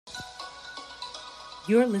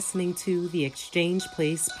You're listening to the Exchange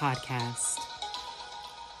Place podcast.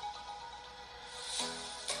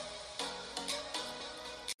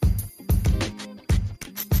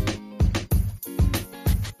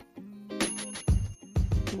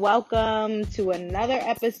 Welcome to another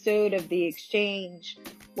episode of The Exchange,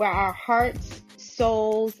 where our hearts,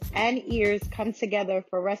 souls, and ears come together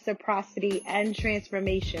for reciprocity and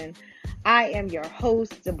transformation. I am your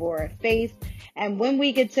host, Deborah Faith, and when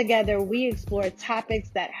we get together, we explore topics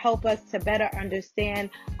that help us to better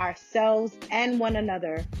understand ourselves and one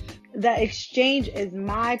another. The Exchange is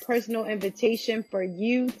my personal invitation for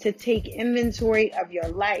you to take inventory of your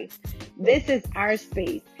life. This is our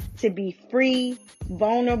space to be free,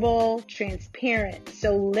 vulnerable, transparent.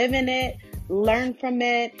 So live in it, learn from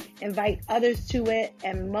it, invite others to it,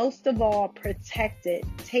 and most of all, protect it.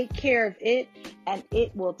 Take care of it, and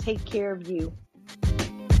it will take care of you.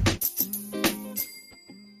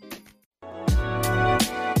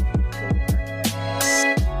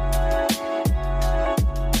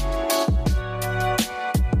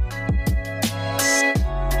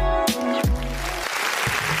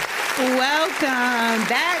 Welcome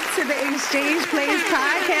back to the Exchange Place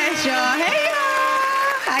podcast, y'all. Hey, y'all.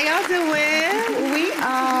 How y'all doing? We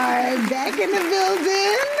are back in the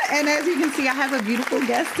building. And as you can see, I have a beautiful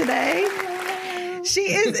guest today.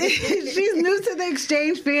 She's new to the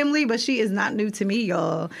Exchange family, but she is not new to me,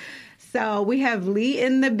 y'all. So we have Lee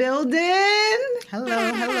in the building. Hello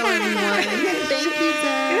everyone. Thank you,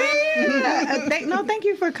 Dad. Thank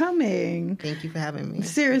you for coming. Thank you for having me.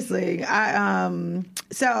 Seriously,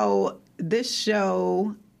 so this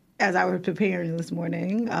show, as I was preparing this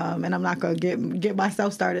morning, and I'm not going to get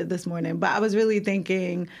myself started this morning, but I was really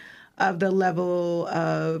thinking of the level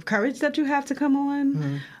of courage that you have to come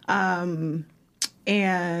on. Mm-hmm.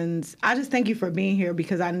 And I just thank you for being here,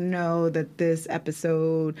 because I know that this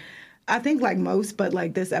episode, I think like most, but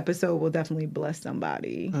like this episode will definitely bless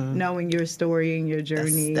somebody, knowing your story and your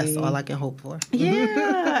journey. That's all I can hope for.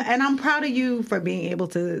 Yeah, and I'm proud of you for being able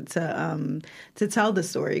to tell the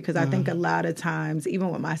story, because I think a lot of times,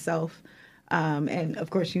 even with myself, and of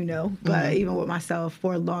course but even with myself,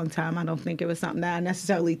 for a long time, I don't think it was something that I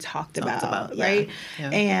necessarily talked about, right? Yeah.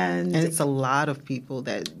 And it's a lot of people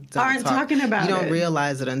that aren't talking about it. You don't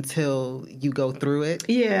realize it until you go through it.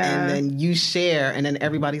 Yeah. And then you share, and then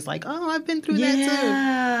everybody's like, oh, I've been through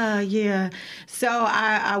that too. Yeah. So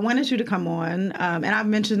I wanted you to come on, and I've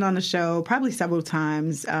mentioned on the show probably several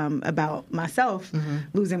times about myself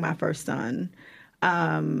losing my first son.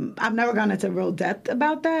 I've never gone into real depth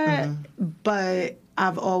about that, but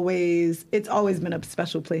it's always been a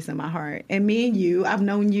special place in my heart. And me and you, I've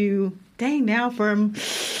known you, now from,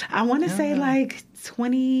 I want to say like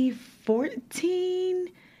 2014,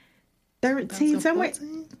 13, somewhere.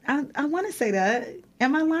 I want to say that.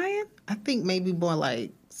 Am I lying? I think maybe more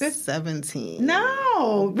like 17.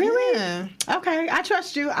 No, really? Yeah. Okay, I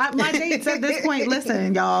trust you. My dates at this point,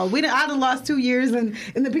 listen, y'all, I done lost 2 years in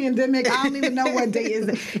the pandemic. I don't even know what date is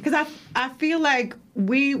it. Because I feel like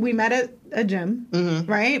we met at a gym,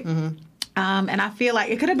 right? Mm-hmm. And I feel like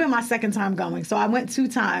it could have been my second time going. So I went 2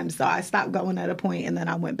 times. So I stopped going at a point, and then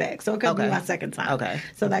I went back. So it could be my second time. Okay.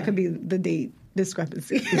 So that could be the date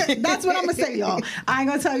discrepancy. That's what I'm gonna say, y'all. I ain't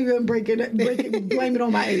gonna tell you and blame it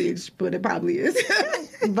on my age, but it probably is.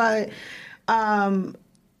 But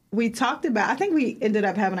we talked about, I think we ended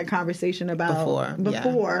up having a conversation about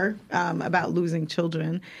before about losing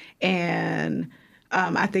children, and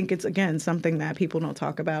I think it's, again, something that people don't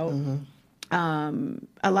talk about.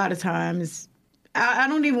 A lot of times, I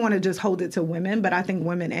don't even want to just hold it to women, but I think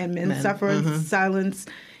women and men suffer in silence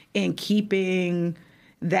in keeping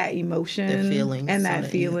that emotion and that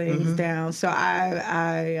feelings down. So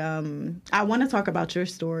I want to talk about your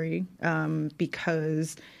story,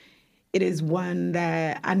 because it is one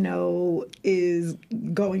that I know is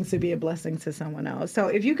going to be a blessing to someone else. So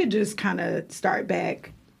if you could just kind of start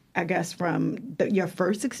back, I guess, from your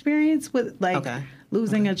first experience with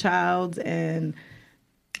losing a child. And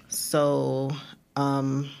so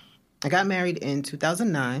I got married in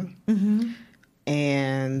 2009,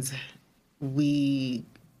 and we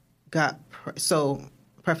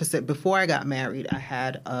preface it, before I got married, I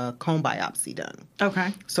had a comb biopsy done.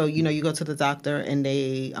 Okay. So, you go to the doctor and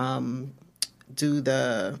they do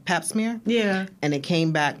the pap smear. Yeah. And it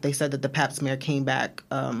came back, they said that the pap smear came back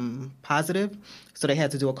positive, so they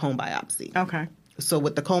had to do a comb biopsy. Okay. So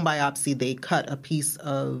with the comb biopsy, they cut a piece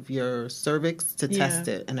of your cervix to test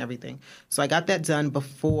it and everything. So I got that done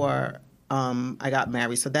before I got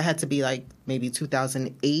married. So that had to be like maybe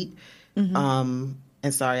 2008.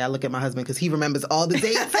 And sorry, I look at my husband because he remembers all the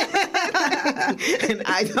dates. And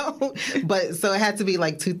I don't. But so it had to be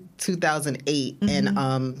like 2008. Mm-hmm.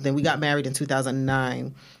 And then we got married in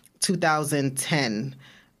 2009. 2010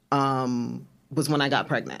 was when I got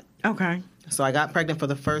pregnant. Okay. So I got pregnant for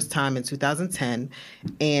the first time in 2010.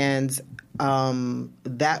 And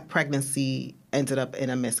that pregnancy ended up in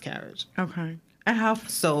a miscarriage. Okay. And how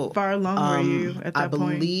far along were you at that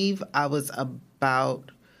point? I believe I was about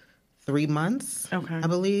 3 months. Okay. I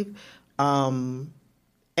believe. And,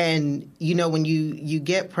 you know, when you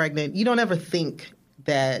get pregnant, you don't ever think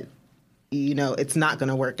that, you know, it's not going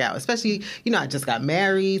to work out. Especially, you know, I just got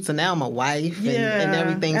married, so now I'm a wife and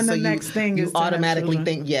everything. And so the next thing is you automatically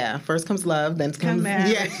think, first comes love, then comes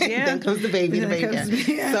then comes the baby,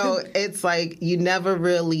 So it's like you never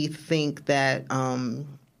really think that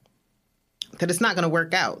that it's not going to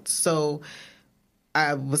work out. So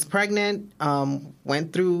I was pregnant,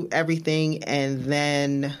 went through everything, and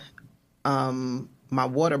then my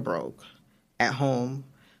water broke at home.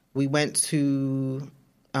 We went to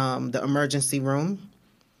the emergency room,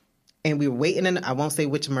 and we were waiting in, I won't say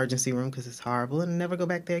which emergency room because it's horrible and never go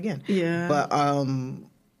back there again. Yeah. But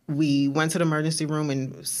we went to the emergency room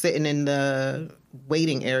and sitting in the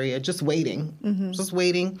waiting area, just waiting.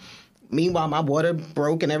 Meanwhile, my water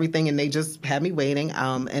broke and everything, and they just had me waiting.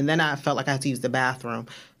 And then I felt like I had to use the bathroom.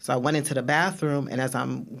 So I went into the bathroom, and as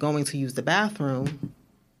I'm going to use the bathroom,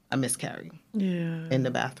 I miscarried in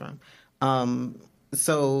the bathroom.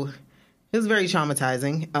 So it was very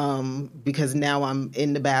traumatizing because now I'm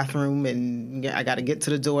in the bathroom, and I got to get to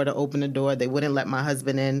the door to open the door. They wouldn't let my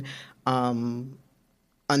husband in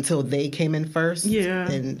until they came in first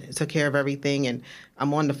and took care of everything. And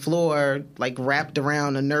I'm on the floor, like wrapped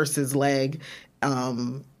around a nurse's leg.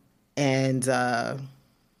 And that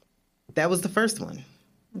was the first one.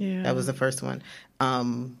 Yeah. That was the first one.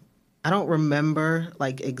 I don't remember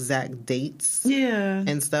like exact dates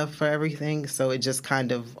and stuff for everything. So it just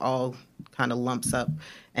kind of all kind of lumps up.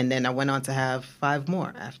 And then I went on to have 5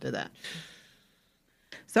 more after that.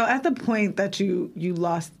 So at the point that you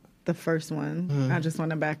lost the first one, I just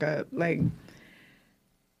want to back up. Like,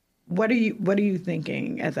 what are you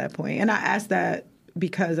thinking at that point? And I asked that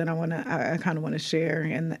because, and I kind of want to share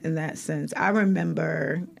in that sense. I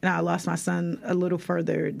remember, and I lost my son a little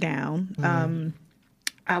further down.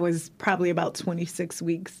 I was probably about 26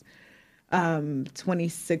 weeks,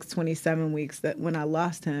 27 weeks that when I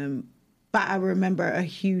lost him. But I remember a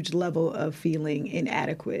huge level of feeling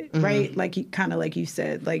inadequate, right? Like kind of like you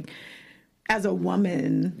said, like as a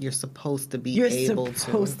woman, you're supposed to be able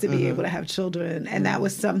to have children, and that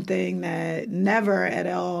was something that never at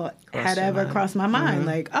all had ever crossed my mind.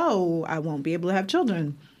 Like, oh, I won't be able to have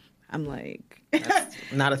children. I'm like, that's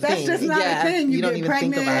not a thing. That's just not a thing. You don't get even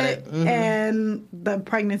pregnant, think about it, and the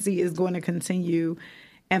pregnancy is going to continue.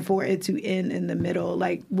 And for it to end in the middle,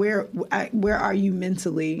 like where are you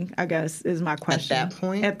mentally, I guess, is my question. At that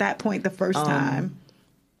point? At that point, the first time.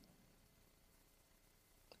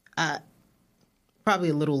 Probably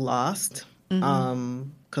a little lost,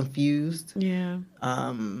 confused. Yeah.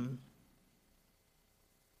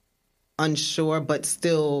 Unsure, but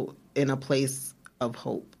still in a place of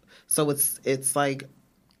hope. So it's like,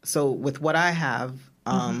 so with what I have,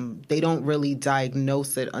 they don't really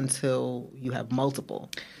diagnose it until you have multiple.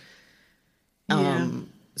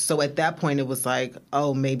 So at that point, it was like,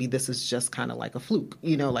 oh, maybe this is just kind of like a fluke,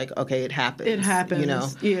 you know, like, okay, it happens. It happens,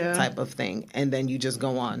 you know, type of thing. And then you just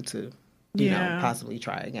go on to, you know, possibly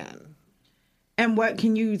try again. And what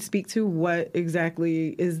can you speak to? What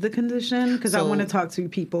exactly is the condition? Because I want to talk to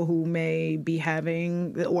people who may be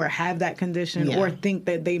having or have that condition or think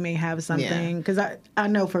that they may have something. Because I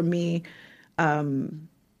know for me, I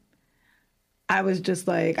was just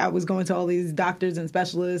like, I was going to all these doctors and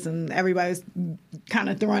specialists, and everybody's kind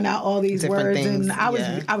of throwing out all these different words. things,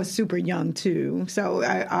 and I was super young too. So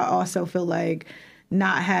I also feel like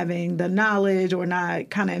not having the knowledge or not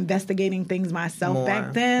kind of investigating things myself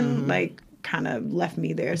back then, like kind of left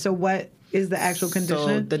me there. So what is the actual condition?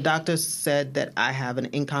 So the doctor said that I have an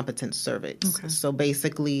incompetent cervix. Okay. So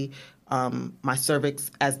basically, my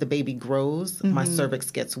cervix, as the baby grows, my cervix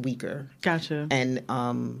gets weaker. Gotcha. And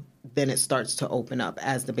then it starts to open up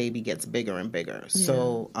as the baby gets bigger and bigger. Yeah.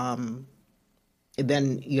 So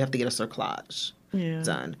then you have to get a cerclage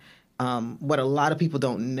done. What a lot of people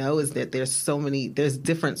don't know is that there's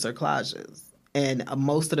different cerclages. And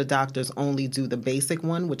most of the doctors only do the basic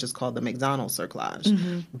one, which is called the McDonald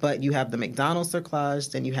cerclage. But you have the McDonald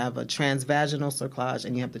cerclage, then you have a transvaginal cerclage,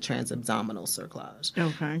 and you have the transabdominal cerclage.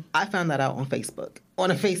 Okay. I found that out on Facebook,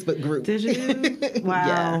 on a Facebook group. Did you?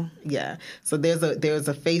 Wow. Yeah. So there's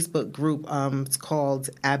a Facebook group. It's called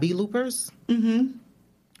Abby Loopers on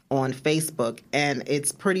Facebook, and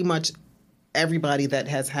it's pretty much everybody that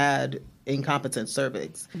has had incompetent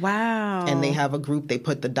cervix. Wow. And they have a group, they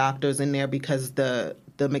put the doctors in there because the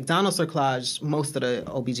McDonald cerclage, most of the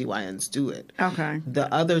OBGYNs do it. Okay.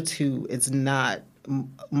 The other two, it's not,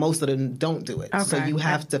 most of them don't do it. Okay. So you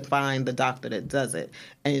have to find the doctor that does it.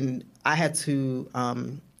 And I had to,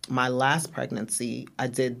 my last pregnancy, I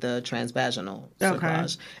did the transvaginal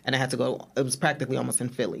cerclage. And I had to go, it was practically almost in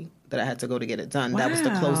Philly that I had to go to get it done. Wow. That was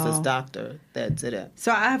the closest doctor that did it.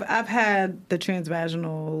 So I've had the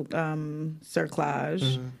transvaginal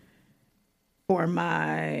cerclage for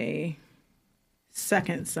my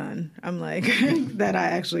second son. I'm like that I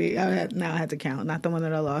had to count, not the one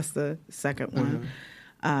that I lost, the second one.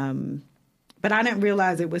 But I didn't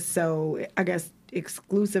realize it was so, I guess,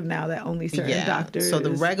 exclusive now that only certain doctors. So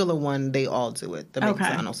the regular one, they all do it, the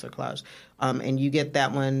McDonald cerclage. And you get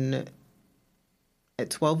that one at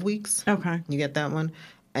 12 weeks. Okay. You get that one.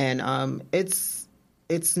 And it's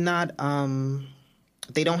not,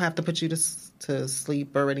 they don't have to put you to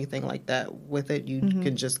sleep or anything like that with it. You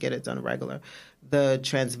can just get it done regular. The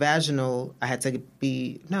transvaginal, I had to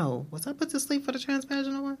was I put to sleep for the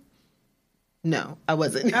transvaginal one? No, I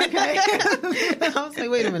wasn't. Okay. I was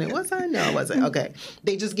like, wait a minute, was I? No, I wasn't. Okay.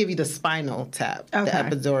 They just give you the spinal tap, the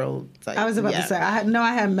epidural type. I was about to say, I had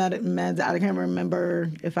meds. I can't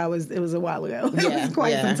remember if it was a while ago. It was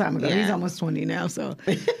quite some time ago. He's almost 20 now, so.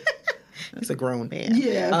 He's a grown man.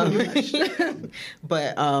 Yeah, pretty much.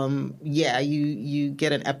 But, you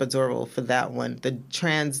get an epidural for that one. The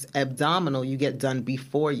trans-abdominal, you get done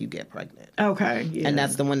before you get pregnant. Okay, yeah. And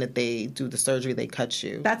that's the one that they do the surgery, they cut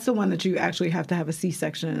you. That's the one that you actually have to have a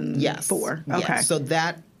C-section for. Okay. Yes. So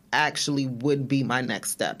that actually would be my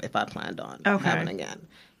next step if I planned on having again.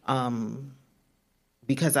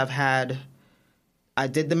 Because I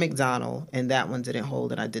did the McDonald, and that one didn't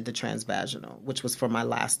hold, and I did the transvaginal, which was for my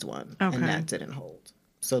last one, and that didn't hold.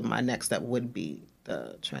 So my next step would be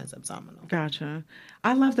the transabdominal. Gotcha.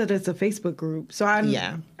 I love that it's a Facebook group. So I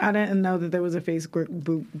didn't know that there was a Facebook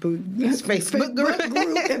group. Facebook group,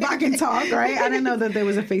 if I can talk, right? I didn't know that there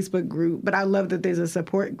was a Facebook group, but I love that there's a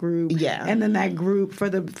support group. Yeah. And then that group for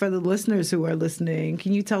the listeners who are listening.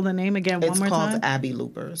 Can you tell the name again one more time? It's called Abby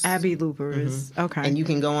Loopers. Abby Loopers. Okay. And you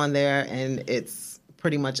can go on there, and it's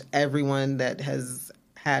pretty much everyone that has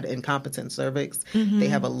had incompetent cervix. They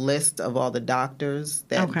have a list of all the doctors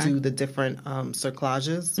that do the different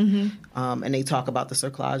cerclages, and they talk about the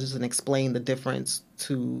cerclages and explain the difference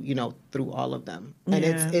to through all of them. And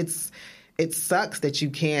it sucks that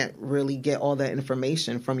you can't really get all that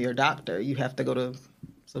information from your doctor. You have to go to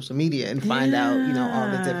social media and find out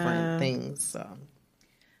all the different things. So.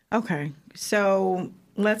 Okay, so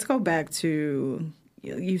let's go back to,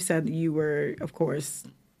 you said you were, of course,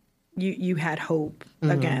 you had hope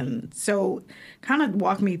again. So kind of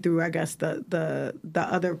walk me through, I guess, the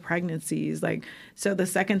other pregnancies. Like, so the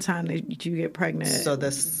second time that you get pregnant. So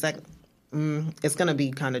the second, it's going to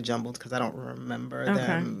be kind of jumbled because I don't remember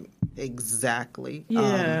them exactly.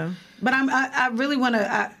 Yeah. But I really want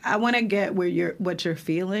to, I want to get what you're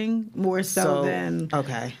feeling more so than.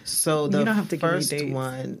 Okay. So the you don't have to first give me dates.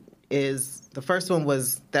 one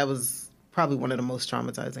that was probably one of the most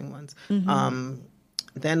traumatizing ones.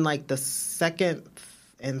 Then, like, the second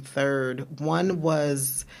and third one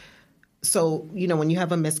was, so, when you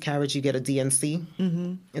have a miscarriage, you get a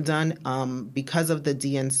DNC done. Because of the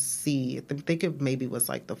DNC, I think it maybe was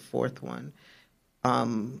like the fourth one,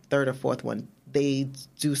 third or fourth one, they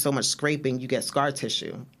do so much scraping, you get scar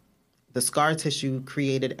tissue. The scar tissue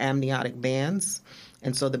created amniotic bands,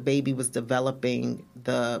 and so the baby was developing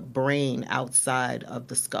the brain outside of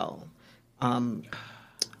the skull.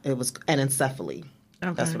 It was anencephaly.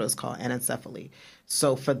 Okay. That's what it was called, anencephaly.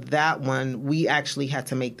 So for that one, we actually had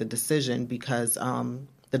to make the decision because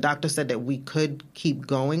the doctor said that we could keep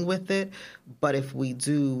going with it, but if we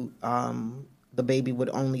do, the baby would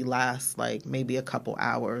only last like maybe a couple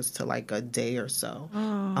hours to like a day or so.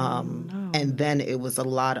 No. And then it was a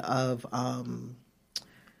lot of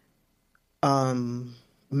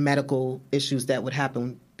medical issues that would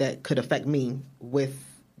happen that could affect me with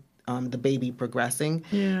the baby progressing.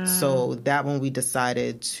 Yeah. So that one we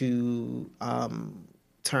decided to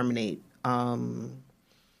terminate.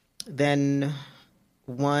 Then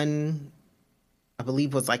one, I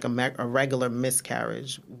believe, was like a regular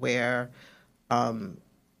miscarriage where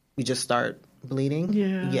we just start bleeding.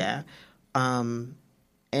 Yeah. And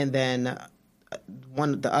then the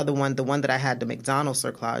one that I had, the McDonald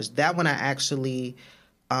cerclage, that one I actually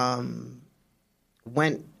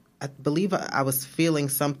went. I believe I was feeling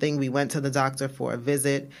something. We went to the doctor for a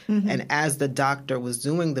visit, and as the doctor was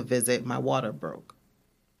doing the visit, my water broke.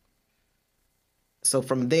 So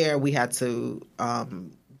from there, we had to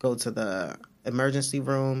go to the emergency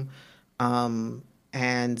room,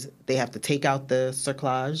 and they have to take out the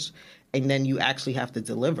cerclage, and then you actually have to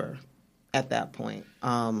deliver at that point.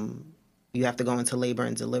 You have to go into labor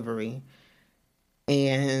and delivery.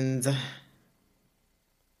 And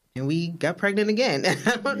we got pregnant again. I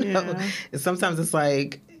don't know. And sometimes it's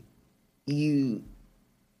like you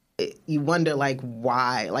wonder, like,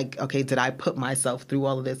 why? Like, okay, did I put myself through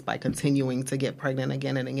all of this by continuing to get pregnant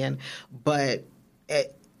again and again? But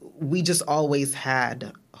we just always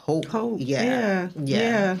had hope. Yeah.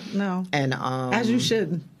 No. And as you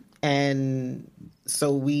should. And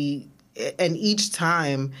so each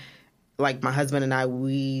time, like my husband and I,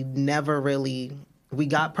 we never really, we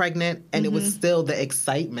got pregnant, and it was still the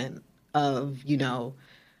excitement of,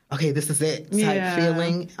 okay, this is it type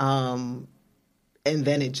feeling. And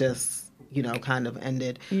then it just, kind of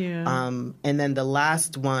ended. Yeah. And then the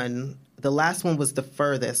last one was the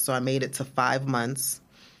furthest. So I made it to 5 months.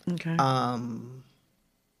 Okay.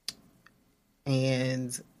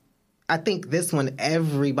 And I think this one,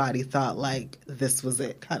 everybody thought like this was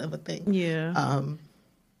it, kind of a thing. Yeah.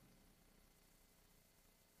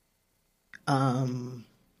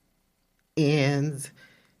 And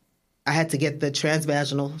I had to get the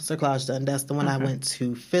transvaginal cerclage done. That's the one I went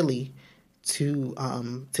to Philly to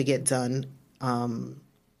get done. And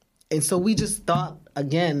so we just thought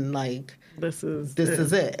again, like, this is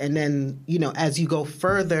it. And then, as you go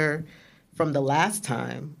further from the last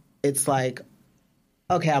time, it's like,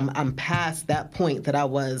 okay, I'm past that point that I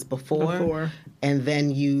was before. And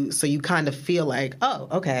then you kind of feel like, oh,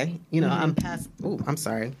 okay, I'm past, I'm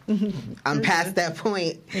sorry. I'm past that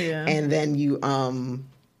point. Yeah. And then you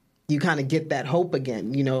kind of get that hope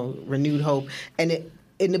again, renewed hope. And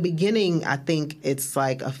in the beginning, I think it's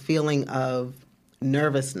like a feeling of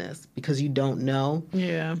nervousness because you don't know.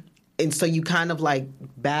 Yeah. And so you kind of like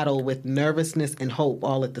battle with nervousness and hope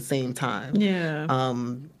all at the same time. Yeah.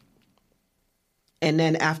 And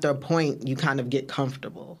then after a point, you kind of get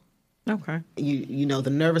comfortable. Okay. The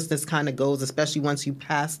nervousness kind of goes, especially once you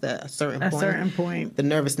pass a certain point. The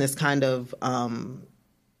nervousness kind of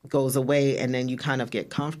goes away, and then you kind of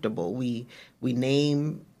get comfortable. We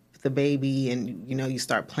name the baby, and you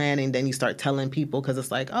start planning. Then you start telling people because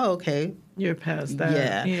it's like, oh, okay, you're past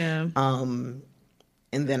that. Yeah.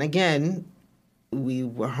 And then again, we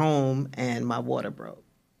were home, and my water broke,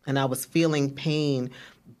 and I was feeling pain,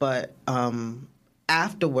 but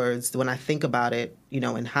afterwards, when I think about it,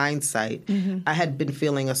 in hindsight, I had been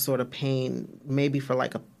feeling a sort of pain maybe for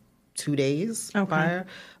like 2 days prior.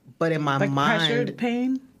 But in my mind, pressured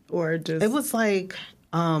pain, or just it was like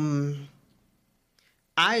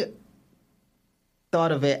I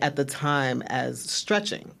thought of it at the time as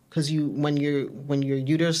stretching, because when your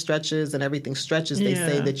uterus stretches and everything stretches, they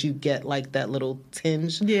say that you get like that little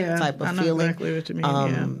tinge type of feeling. Exactly what you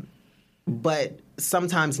mean. But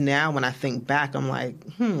sometimes now when I think back, I'm like,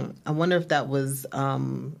 I wonder if that was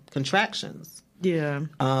contractions. Yeah.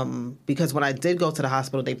 Because when I did go to the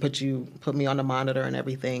hospital, they put me on the monitor and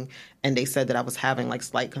everything, and they said that I was having like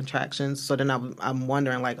slight contractions. So then I'm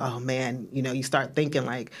wondering, like, oh man, you start thinking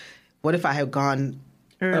like, what if I had gone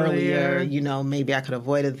earlier? Maybe I could have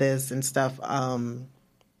avoided this and stuff. And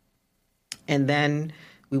then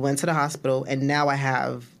we went to the hospital, and now I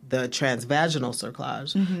have the transvaginal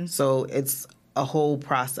cerclage. So it's a whole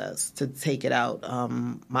process to take it out.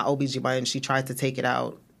 My OBGYN, she tried to take it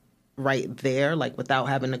out right there, like without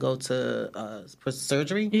having to go to for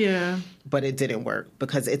surgery. Yeah. But it didn't work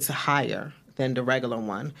because it's higher than the regular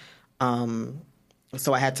one.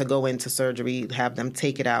 So I had to go into surgery, have them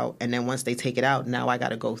take it out, and then once they take it out, now I got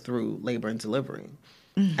to go through labor and delivery.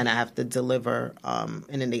 And I have to deliver, and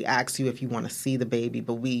then they ask you if you want to see the baby,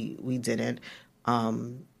 but we didn't.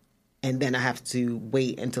 And then I have to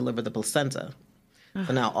wait and deliver the placenta.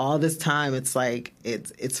 So now all this time, it's like,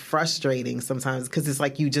 it's frustrating sometimes because it's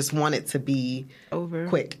like you just want it to be over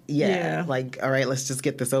quick. Yeah. Like, all right, let's just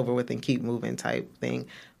get this over with and keep moving type thing.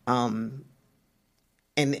 And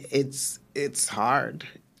it's hard.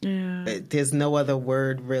 Yeah. There's no other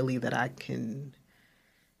word really that I can,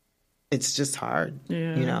 it's just hard,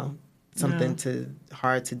 something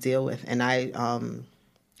hard to deal with. And I,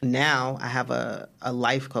 now I have a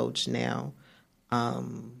life coach now.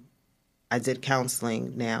 I did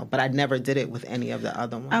counseling now, but I never did it with any of the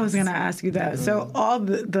other ones. I was going to ask you that. So all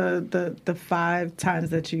the 5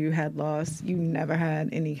 times that you had lost, you never had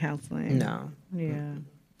any counseling? No. Yeah.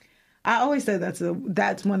 I always say that's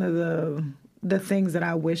one of the things that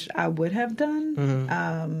I wish I would have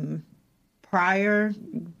done prior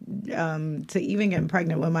to even getting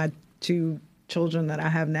pregnant with my 2 children that I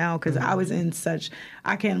have now, because I was in such,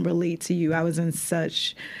 I can relate to you, I was in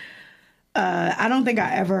such I don't think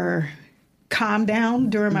I ever calmed down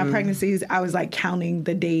during my pregnancies. I was like counting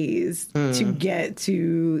the days to get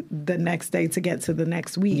to the next day, to get to the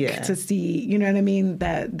next week, to see, you know what I mean,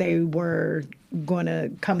 that they were going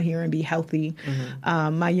to come here and be healthy.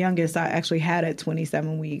 My youngest, I actually had at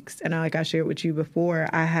 27 weeks. And like I shared with you before,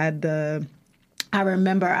 I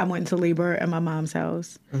remember I went to labor at my mom's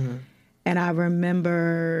house. And I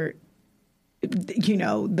remember, you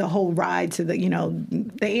know, the whole ride to the, you know,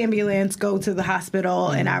 the ambulance, go to the hospital.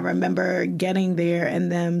 And I remember getting there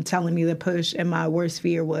and them telling me to push. And my worst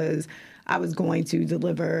fear was I was going to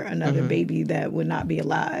deliver another baby that would not be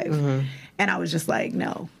alive. And I was just like,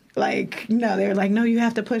 no. Like, no, they were like, no, you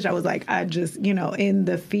have to push. I was like, I just, you know, in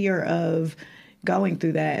the fear of going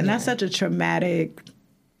through that. And that's such a traumatic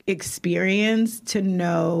experience to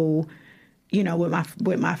know. You know,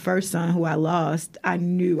 with my first son, who I lost, I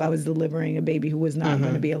knew I was delivering a baby who was not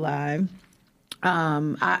going to be alive.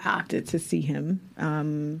 I opted to see him,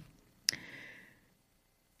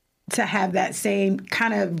 to have that same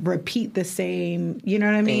kind of repeat the same, you know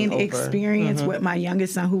what I mean, experience with my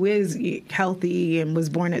youngest son, who is healthy and was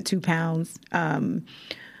born at 2 pounds.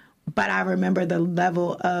 But I remember the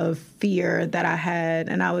level of fear that I had.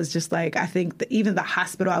 And I was just like, I think even the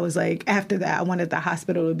hospital, I was like, after that, I wanted the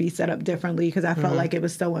hospital to be set up differently because I felt like it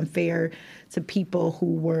was so unfair to people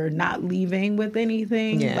who were not leaving with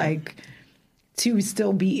anything. Like, to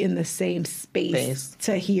still be in the same space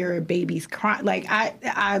to hear babies cry. Like,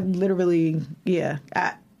 I literally,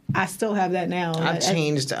 I still have that now. I've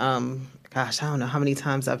changed, gosh, I don't know how many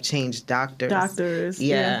times I've changed doctors.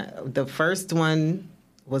 Yeah. The first one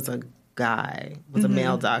was a guy, was a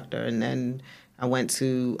male doctor. And then I went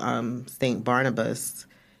to St. Barnabas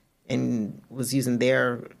and was using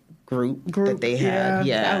their group that they had.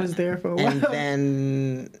 I was there for a while. And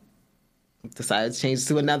then decided to change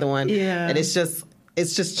to another one. And it's just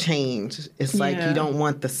change. It's like you don't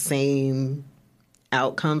want the same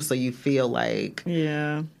outcome, so you feel like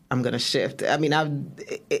I'm going to shift. I mean,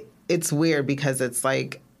 it's weird because it's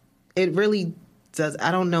like, it really does.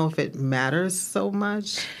 I don't know if it matters so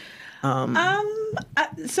much.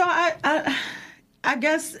 I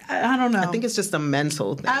guess, I don't know. I think it's just a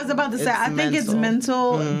mental thing. I was about to say, I think it's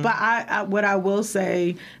mental, but what I will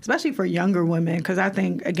say, especially for younger women, because I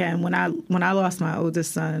think, again, when I lost my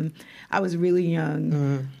oldest son, I was really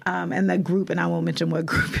young. And the group, and I won't mention what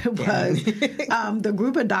group it was, the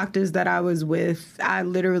group of doctors that I was with, I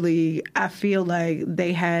feel like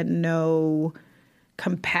they had no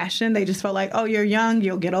compassion. They just felt like, oh, you're young,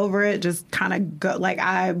 you'll get over it. Just kind of go. Like,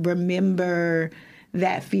 I remember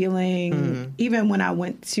that feeling, even when I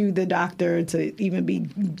went to the doctor to even be,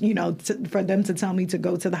 you know, for them to tell me to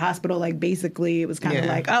go to the hospital, like, basically it was kind of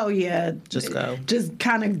like, oh yeah, just go. Just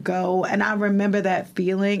kind of go. And I remember that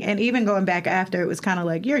feeling. And even going back after, it was kind of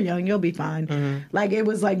like, you're young, you'll be fine. Like, it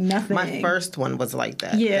was like nothing. My first one was like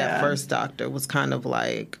that. That first doctor was kind of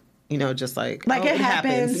like, you know, just like oh, it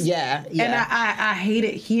happens. Yeah. And I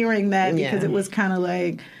hated hearing that because it was kind of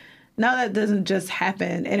like, no, that doesn't just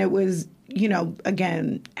happen. And it was, you know,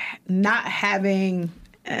 again, not having,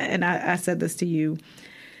 and I said this to you,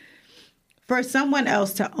 for someone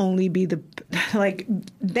else to only be like,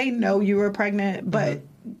 they know you were pregnant, but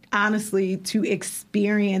honestly, to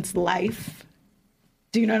experience life,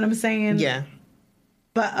 do you know what I'm saying? Yeah.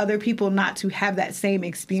 But other people not to have that same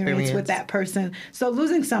experience with that person. So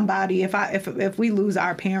losing somebody, if we lose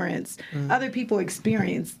our parents, other people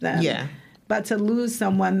experience them. Yeah. But to lose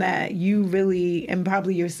someone that you really, and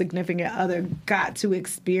probably your significant other, got to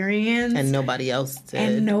experience. And nobody else did.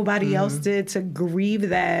 And nobody else did, to grieve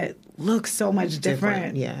that looks so much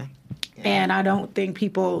different. Yeah. And I don't think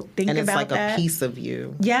people think about that. And it's like a piece of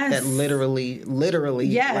you. Yes. That literally,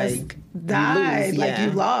 like, died. Like,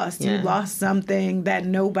 you lost. Yeah. You lost something that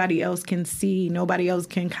nobody else can see. Nobody else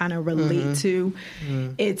can kind of relate to.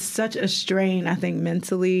 It's such a strain, I think,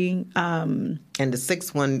 mentally. And the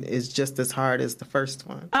sixth one is just as hard as the first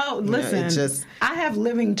one. Oh, listen. I have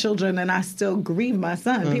living children and I still grieve my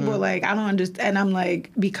son. People are like, I don't understand. And I'm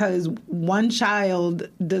like, because one child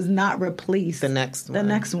does not replace the next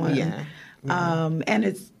one. Yeah. And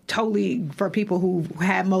it's totally, for people who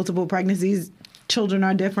have multiple pregnancies, children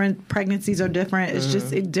are different, pregnancies are different. It's just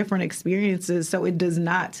different experiences. So it does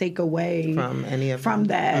not take away from any of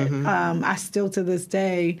that. I still, to this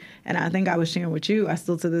day, and I think I was sharing with you, I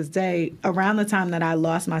still to this day, around the time that I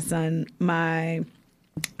lost my son, my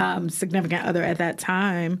significant other at that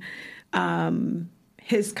time,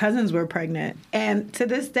 his cousins were pregnant. And to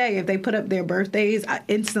this day, if they put up their birthdays,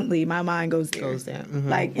 instantly my mind goes there. Mm-hmm.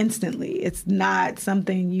 Like, instantly. It's not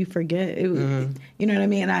something you forget. You know what I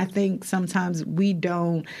mean? And I think sometimes we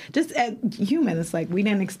don't, just as human, it's like we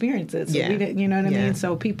didn't experience it. So we didn't, you know what I mean?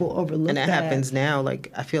 So people overlook that. And that happens now.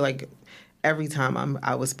 Like, I feel like every time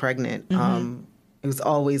I was pregnant, it was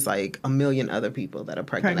always like a million other people that are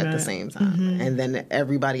pregnant at the same time. And then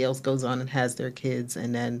everybody else goes on and has their kids.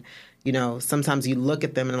 And then, you know, sometimes you look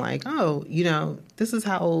at them and like, oh, you know, this is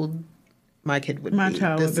how old my kid would be.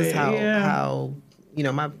 This is how, you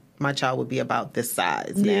know, my child would be about this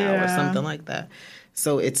size now or something like that.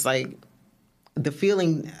 So it's like the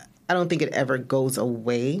feeling, I don't think it ever goes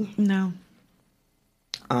away. No.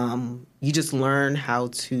 You just learn how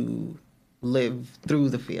to live through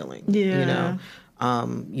the feeling. Yeah. You know?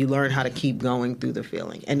 You learn how to keep going through the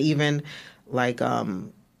feeling. And even like my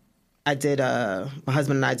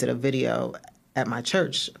husband and I did a video at my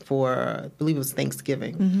church for, I believe it was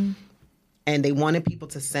Thanksgiving. And they wanted people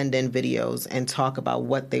to send in videos and talk about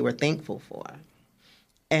what they were thankful for.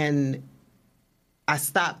 And I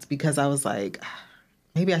stopped because I was like,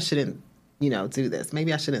 maybe I shouldn't, you know, do this.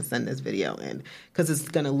 Maybe I shouldn't send this video in because it's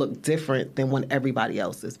going to look different than what everybody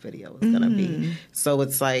else's video is going to be. So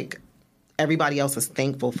it's like, everybody else is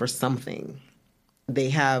thankful for something. They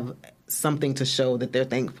have something to show that they're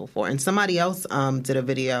thankful for. And somebody else did a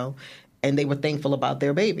video, and they were thankful about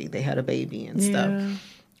their baby. They had a baby and stuff.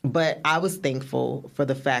 But I was thankful for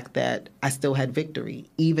the fact that I still had victory,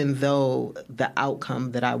 even though the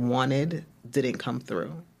outcome that I wanted didn't come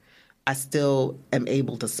through. I still am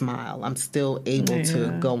able to smile. I'm still able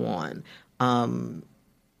to go on.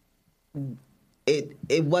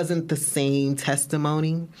 It wasn't the same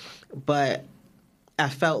testimony, but I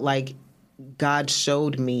felt like God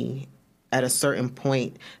showed me at a certain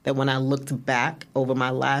point that when I looked back over my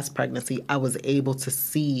last pregnancy, I was able to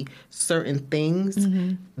see certain things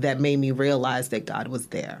that made me realize that God was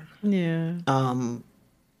there. Yeah.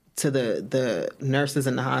 To the nurses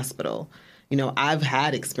in the hospital, you know, I've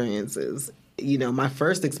had experiences. You know, my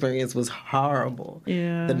first experience was horrible.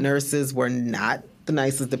 Yeah. The nurses were not the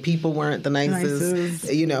nicest. The people weren't the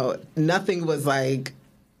nicest. You know, nothing was like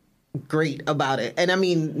great about it. And I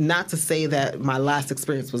mean, not to say that my last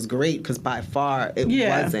experience was great, because by far it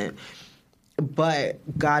wasn't. But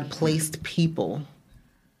God placed people,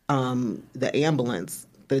 the ambulance,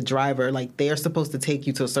 the driver, like they are supposed to take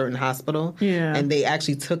you to a certain hospital. Yeah. And they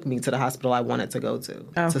actually took me to the hospital I wanted to go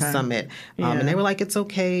to Summit. And they were like, it's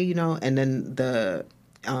okay, you know. And then the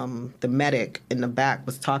medic in the back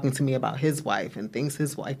was talking to me about his wife and things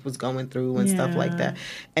his wife was going through and stuff like that.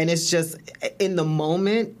 And it's just, in the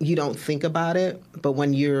moment, you don't think about it. But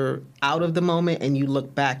when you're out of the moment and you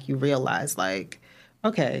look back, you realize, like,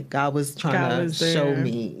 okay, God was trying to show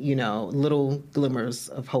me, you know, little glimmers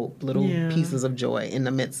of hope, little pieces of joy in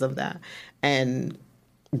the midst of that. And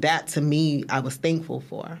that, to me, I was thankful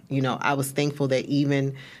for. You know, I was thankful that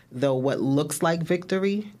even though what looks like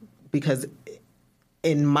victory, because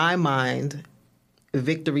in my mind,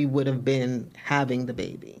 victory would have been having the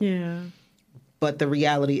baby. Yeah. But the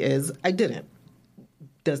reality is, I didn't.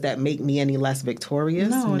 Does that make me any less victorious?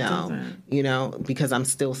 No. It doesn't. You know, because I'm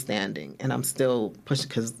still standing and I'm still pushing,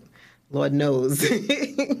 because Lord knows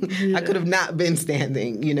I could have not been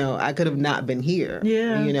standing, you know, I could have not been here.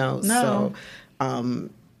 Yeah. You know, so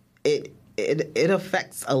it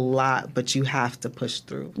affects a lot, but you have to push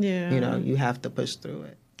through. Yeah. You know, you have to push through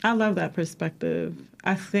it. I love that perspective.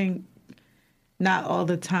 I think not all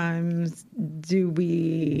the times do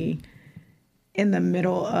we, in the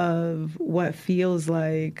middle of what feels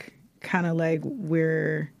like kind of like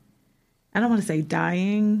we're, I don't want to say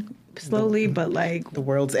dying slowly, but like the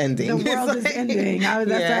world's ending. The world is ending.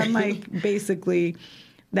 I'm like, basically,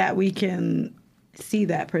 that we can see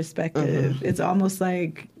that perspective. It's almost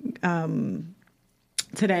like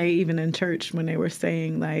today, even in church, when they were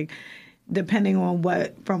saying, like, depending on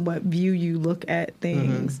from what view you look at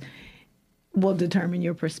things, will determine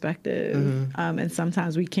your perspective. And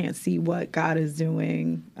sometimes we can't see what God is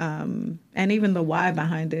doing, and even the why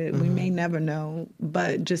behind it. We may never know,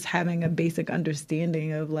 but just having a basic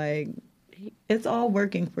understanding of, like, it's all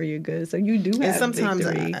working for your good. So you do have and sometimes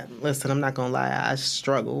victory. Listen, I'm not gonna lie, I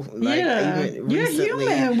struggle. Like, even you're recently,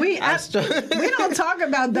 human. We don't talk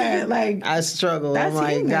about that. Like, I struggle. I'm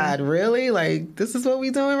like, human. God, really? Like, this is what we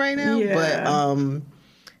doing right now? Yeah. But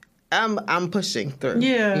I'm pushing through.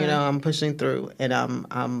 Yeah. You know, I'm pushing through, and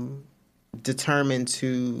I'm determined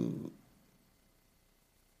to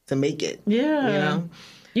make it. Yeah. You know.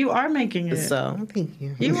 You are making it. So, thank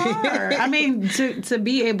you. You are. I mean, to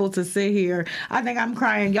be able to sit here, I think I'm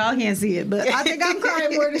crying. Y'all can't see it, but I think I'm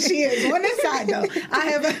crying more than she is. On this side, though.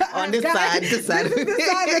 This side. This is the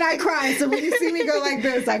side that I cry. So when you see me go like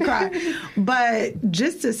this, I cry. But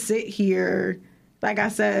just to sit here, like I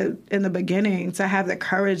said in the beginning, to have the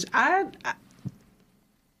courage,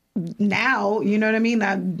 now, you know what I mean?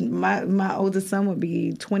 My oldest son would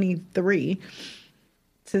be 23.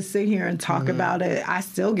 To sit here and talk about it, I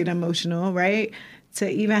still get emotional, right? To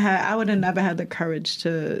even I would have never had the courage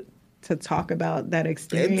to talk about that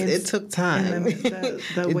experience. It took time.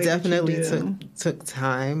 It definitely took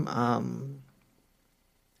time.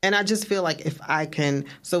 And I just feel like if I can,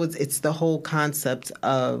 so it's the whole concept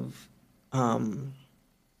of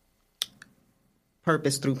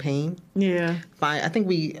purpose through pain. Yeah. I think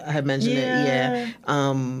we have mentioned it.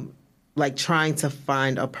 Yeah. Like trying to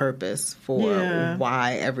find a purpose for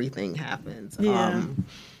why everything happens. Yeah.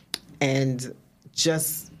 And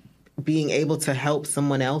just being able to help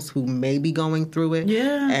someone else who may be going through it.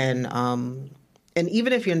 Yeah. And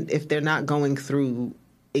even if they're not going through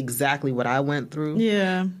exactly what I went through.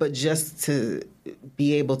 Yeah. But just to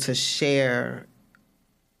be able to share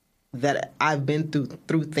that I've been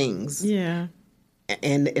through things. Yeah.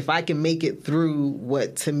 And if I can make it through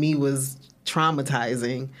what to me was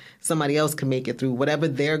traumatizing, somebody else can make it through whatever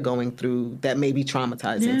they're going through that may be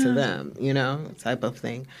traumatizing to them, type of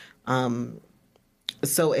thing.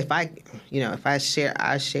 So if I share,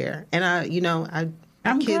 I share. And I'm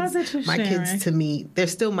glad that you're sharing. Kids to me, they're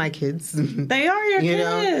still my kids. They are your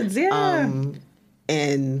kids, yeah.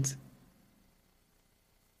 And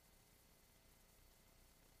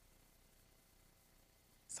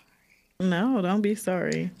no, don't be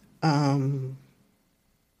sorry.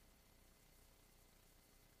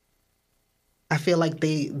 I feel like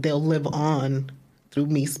they'll live on through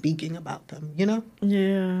me speaking about them,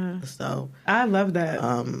 Yeah. So I love that.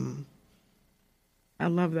 I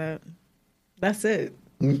love that. That's it.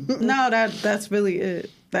 No, that's really it.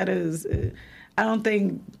 That is it. I love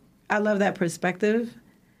that perspective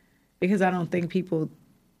because I don't think people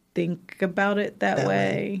think about it that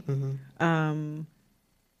way. Mm-hmm.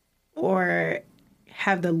 Or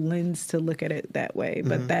have the lens to look at it that way.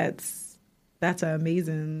 But that's an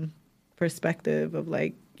amazing perspective of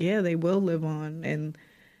like, yeah, they will live on, and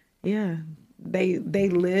yeah, they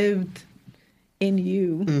lived in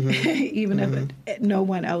you, even if no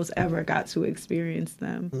one else ever got to experience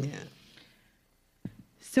them. Yeah.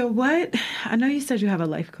 So I know you said you have a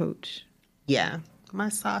life coach. Yeah, my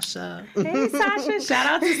Sasha. Hey, Sasha! Shout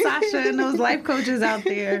out to Sasha and those life coaches out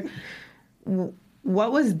there.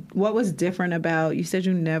 What was different about? You said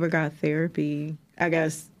you never got therapy, I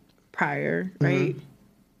guess, prior, right?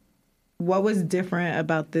 What was different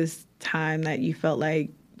about this time that you felt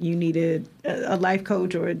like you needed a life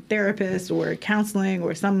coach or a therapist or counseling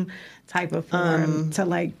or some type of form to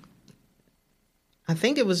like? I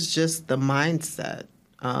think it was just the mindset.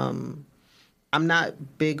 I'm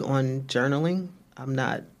not big on journaling. I'm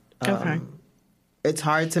not. Okay. It's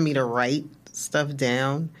hard to me to write stuff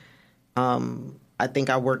down. I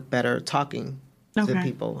think I work better talking to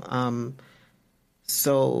people.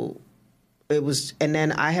 So it was, and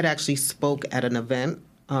then I had actually spoke at an event.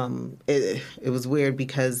 It was weird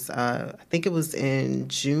because I think it was in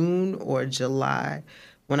June or July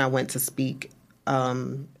when I went to speak at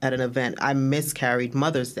an event. I miscarried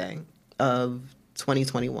Mother's Day of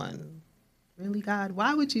 2021. Really, God,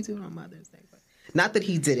 why would you do it on Mother's Day? Not that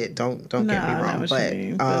he did it. Don't get me wrong, but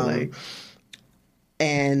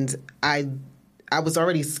and I was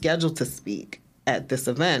already scheduled to speak at this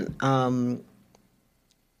event. And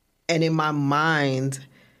in my mind,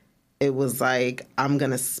 it was like, I'm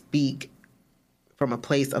going to speak from a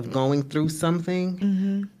place of going through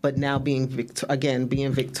something, but now being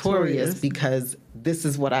victorious because this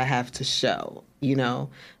is what I have to show,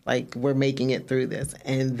 like we're making it through this.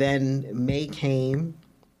 And then May came,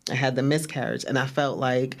 I had the miscarriage, and I felt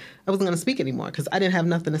like I wasn't going to speak anymore because I didn't have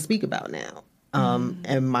nothing to speak about now.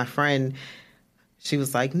 And my friend, she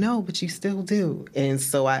was like, no, but you still do. And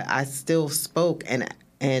so I still spoke,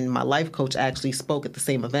 and my life coach actually spoke at the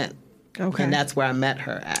same event. Okay. And that's where I met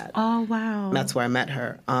her at. Oh, wow. That's where I met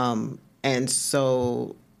her. And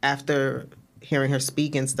so after hearing her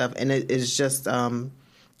speak and stuff, and it is just,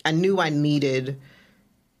 I knew I needed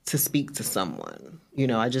to speak to someone.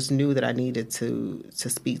 I just knew that I needed to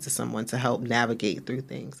speak to someone to help navigate through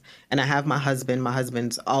things. And I have my husband. My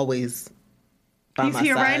husband's always by my side. He's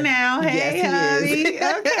here right now. Hey, yes, he is.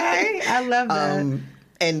 Okay. I love that.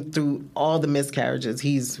 And through all the miscarriages,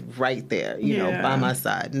 he's right there, by my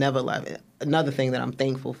side. Never left. Another thing that I'm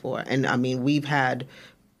thankful for. And I mean, we've had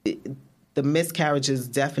the miscarriages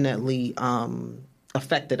definitely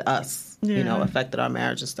affected us, affected our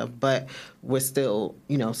marriage and stuff. But we're still,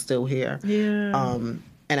 still here. Yeah.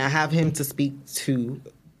 And I have him to speak to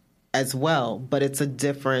as well. But it's a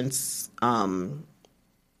difference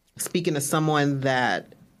speaking to someone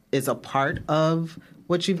that is a part of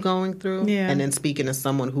what you're going through, and then speaking to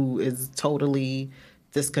someone who is totally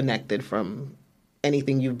disconnected from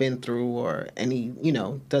anything you've been through or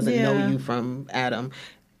doesn't know you from Adam.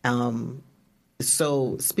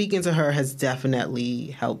 So speaking to her has definitely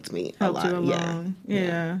helped me a lot. You along.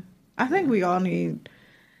 Yeah. I think we all need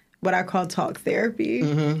what I call talk therapy.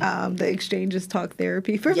 Mm-hmm. The exchange is talk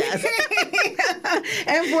therapy for me.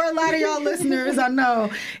 And for a lot of y'all listeners, I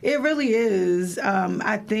know it really is.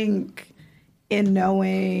 I think in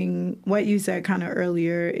knowing what you said kind of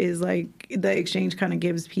earlier is like the exchange kind of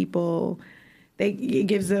gives people, it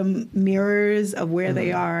gives them mirrors of where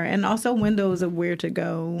they are and also windows of where to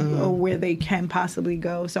go or where they can possibly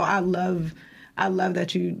go. So I love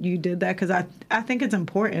that you did that because I think it's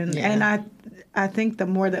important. Yeah. And I think the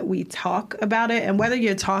more that we talk about it, and whether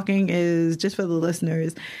you're talking is just for the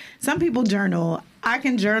listeners, some people journal. I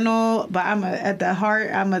can journal, but at the heart,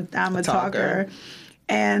 I'm a talker.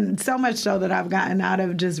 And so much so that I've gotten out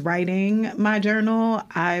of just writing my journal.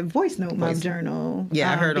 I voice note my journal.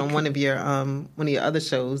 Yeah, I heard on one of your other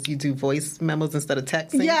shows you do voice memos instead of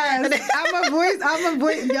texting. Yes, I'm a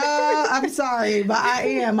voice. Y'all, I'm sorry, but I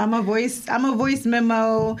am. I'm a voice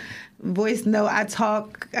memo. Voice note. I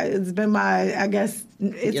talk. It's been I guess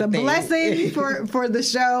it's your a thing. Blessing for the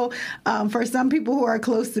show. For some people who are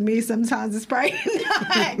close to me, sometimes it's probably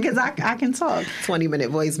not because I can talk. 20-minute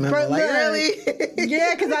voice memo. Really?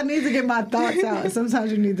 Yeah, because I need to get my thoughts out.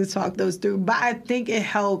 Sometimes you need to talk those through. But I think it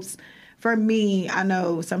helps. For me, I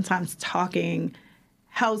know sometimes talking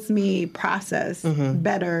helps me process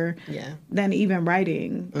better than even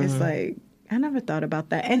writing. It's like, I never thought about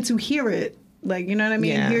that. And to hear it. Like, you know what I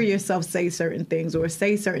mean? Yeah. Hear yourself say certain things or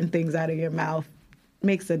say certain things out of your mouth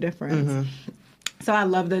makes a difference. So I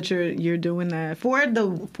love that you're doing that. For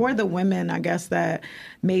the women, I guess, that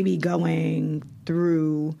may be going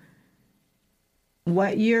through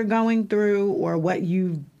what you're going through or what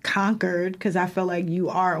you've conquered, because I feel like you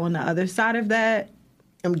are on the other side of that.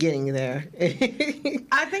 I'm getting there.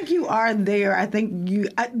 I think you are there. I think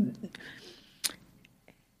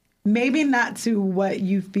maybe not to what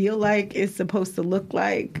you feel like it's supposed to look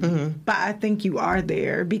like, but I think you are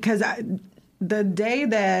there because the day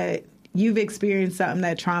that you've experienced something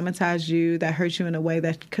that traumatized you, that hurt you in a way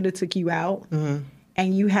that could have took you out,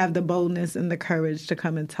 and you have the boldness and the courage to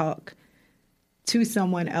come and talk to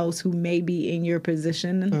someone else who may be in your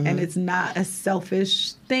position, and it's not a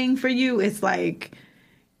selfish thing for you. It's like,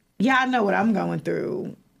 yeah, I know what I'm going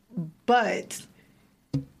through, but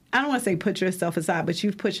I don't want to say put yourself aside, but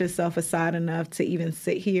you've put yourself aside enough to even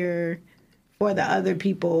sit here for the other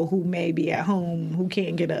people who may be at home who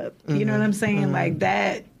can't get up. You know what I'm saying? Like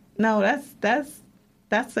that. No,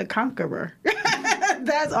 that's a conqueror.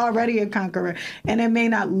 That's already a conqueror. And it may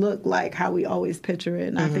not look like how we always picture it.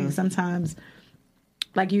 And I think sometimes,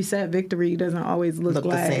 like you said, victory doesn't always look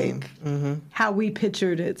like the same. How we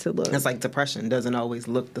pictured it to look. It's like depression doesn't always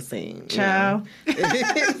look the same. Child.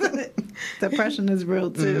 Depression is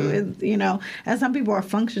real too. And some people are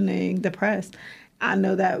functioning depressed. I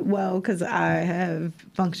know that well because I have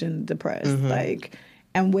functioned depressed.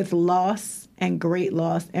 And with loss and great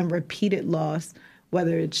loss and repeated loss,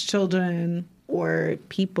 whether it's children or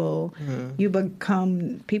people,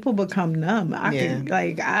 people become numb.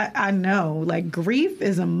 I know, like grief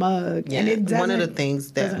is a mug, and it doesn't. One of the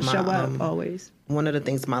things that doesn't show up always. One of the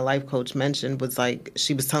things my life coach mentioned was like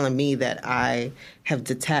she was telling me that I have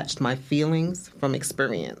detached my feelings from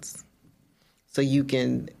experience, so you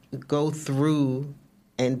can go through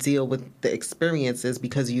and deal with the experiences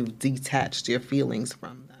because you've detached your feelings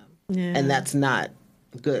from them, and that's not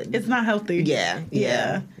good. It's not healthy. Yeah.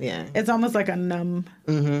 It's almost like a numb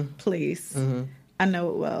place. I know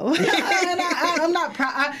it well. And I'm not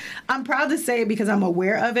proud. I'm proud to say it because I'm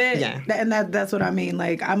aware of it. Yeah. And that's what I mean.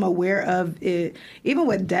 Like, I'm aware of it. Even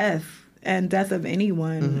with death and death of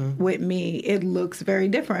anyone with me, it looks very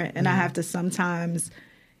different. And I have to sometimes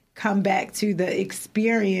come back to the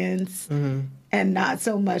experience and not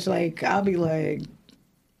so much like, I'll be like,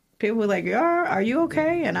 people are like, are you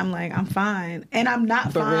okay? And I'm like, I'm fine. And I'm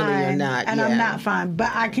not fine. But really you're not. And I'm not fine.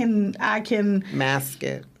 But I can mask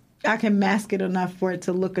it. I can mask it enough for it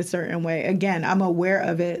to look a certain way. Again, I'm aware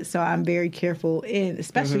of it, so I'm very careful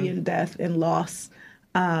especially in death and loss,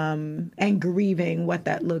 and grieving what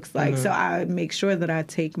that looks like. So I make sure that I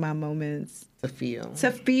take my moments to feel.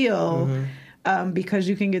 Because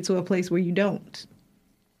you can get to a place where you don't.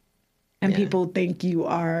 And people think you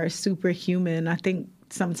are superhuman. I think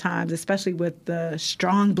sometimes, especially with the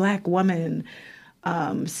strong Black woman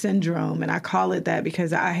syndrome, and I call it that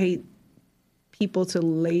because I hate people to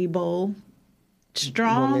label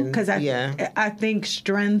strong, because I think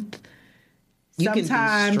strength,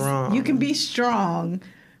 sometimes you can be strong,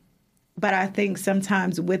 but I think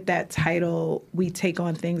sometimes with that title, we take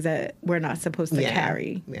on things that we're not supposed to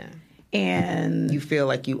carry. Yeah. And you feel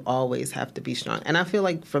like you always have to be strong. And I feel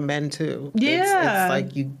like for men too. Yeah. It's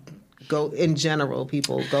like you go, in general,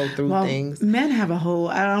 people go through things. Men have a whole,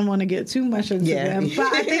 I don't want to get too much into them,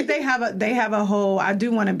 but I think they have a whole, I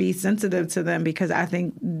do want to be sensitive to them because I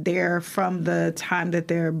think they're, from the time that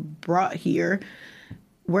they're brought here,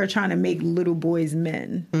 we're trying to make little boys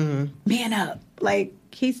men. Mm-hmm. Man up. Like,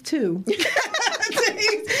 he's 2.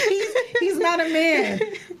 he's not a man.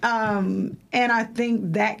 And I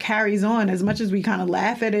think that carries on as much as we kind of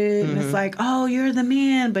laugh at it. And it's like, oh, you're the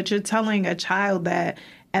man. But you're telling a child that,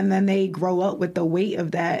 and then they grow up with the weight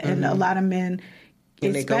of that. And a lot of men,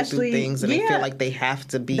 and they go through things and they feel like they have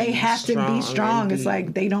to be strong. They have to be strong. It's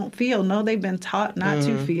like they don't feel. No, they've been taught not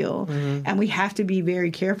to feel. And we have to be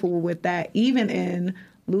very careful with that, even in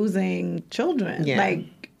losing children. Yeah. Like,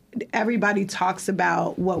 everybody talks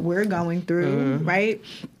about what we're going through, right?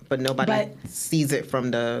 But nobody sees it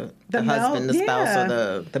from the husband, the spouse,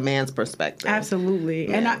 or the man's perspective. Absolutely.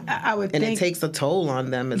 Yeah. And I would think... And it takes a toll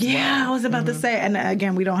on them as well. Yeah, I was about to say, and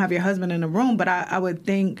again, we don't have your husband in the room, but I would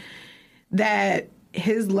think that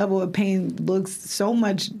his level of pain looks so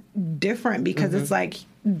much different because it's like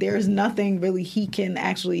there's nothing really he can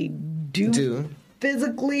actually do.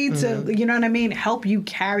 Physically to, you know what I mean, help you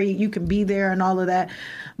carry, you can be there and all of that.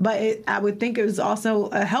 But I would think it was also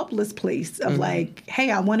a helpless place of like,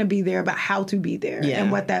 hey, I want to be there, but how to be there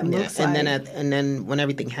and what that looks like. And then when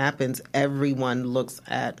everything happens, everyone looks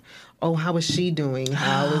at, oh, how is she doing?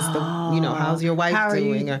 How is how's your wife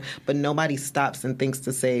doing? But nobody stops and thinks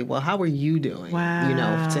to say, well, how are you doing?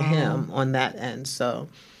 Wow. To him on that end. So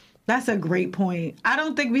that's a great point. I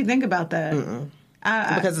don't think we think about that.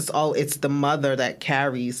 Because it's the mother that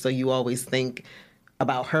carries, so you always think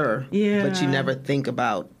about her, but you never think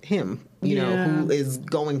about him, you know, who is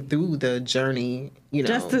going through the journey,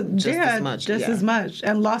 just as much. As much.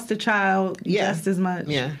 And lost a child just as much.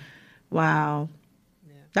 Yeah. Wow.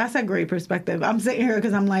 Yeah. That's a great perspective. I'm sitting here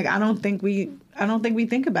because I'm like, I don't think we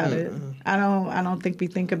think about it. I don't think we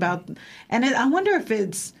think about, and I wonder if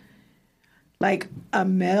it's like a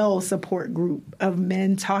male support group of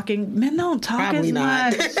men talking. Men don't talk Probably as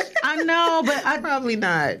not. much. I know, but Probably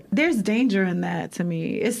not. There's danger in that to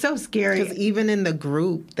me. It's so scary. Because even in the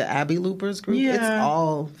group, the Abby Loopers group, it's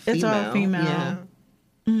all female. It's all female. Yeah.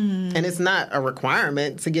 And it's not a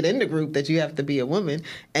requirement to get in the group that you have to be a woman.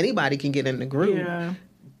 Anybody can get in the group. Yeah.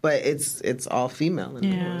 But it's all female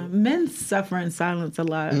in the group. Men suffer in silence a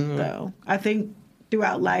lot, though. I think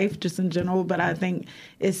throughout life, just in general, but I think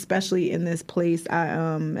especially in this place,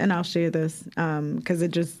 and I'll share this because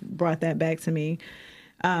it just brought that back to me.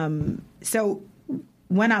 So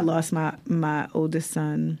when I lost my oldest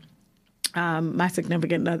son, my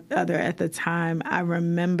significant other at the time, I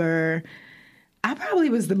remember I probably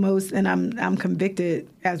was the most, and I'm convicted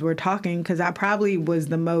as we're talking, because I probably was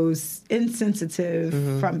the most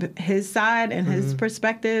insensitive from his side and his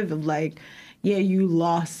perspective of like, yeah, you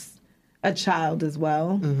lost a child as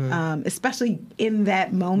well, especially in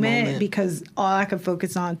that moment, because all I could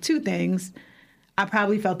focus on two things. I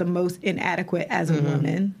probably felt the most inadequate as a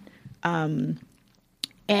woman.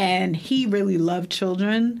 And he really loved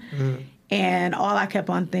children. And all I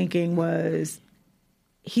kept on thinking was,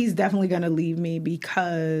 he's definitely going to leave me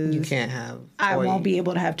because you can't have. I won't be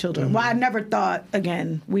able to have children. Well, I never thought,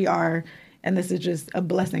 again, and this is just a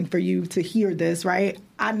blessing for you to hear this, right?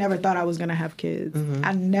 I never thought I was going to have kids.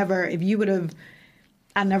 I never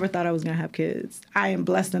thought I was going to have kids. I am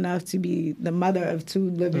blessed enough to be the mother of 2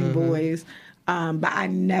 living boys. But I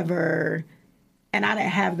never, and I didn't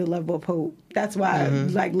have the level of hope. That's why,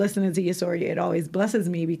 like, listening to your story, it always blesses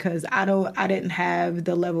me, because I didn't have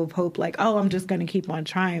the level of hope, like, oh, I'm just going to keep on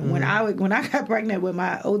trying. When I got pregnant with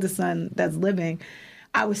my oldest son that's living,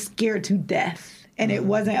 I was scared to death. And it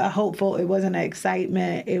wasn't a hopeful, it wasn't an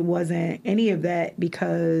excitement, it wasn't any of that,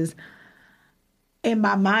 because in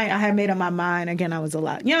my mind, I had made up my mind, again, I was a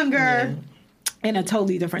lot younger, in a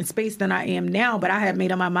totally different space than I am now, but I had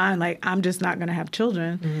made up my mind, like, I'm just not going to have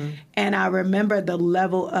children. And I remember the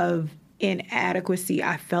level of inadequacy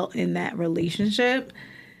I felt in that relationship,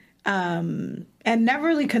 and never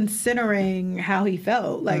really considering how he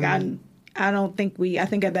felt. Like, I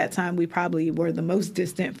think at that time we probably were the most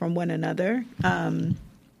distant from one another, and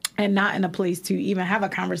not in a place to even have a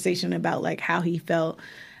conversation about like how he felt.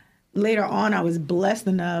 later on, I was blessed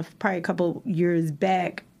enough, probably a couple years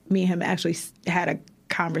back, me and him actually had a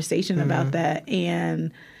conversation about that.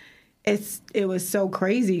 And it was so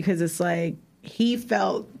crazy because it's like he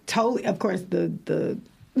felt totally, of course, the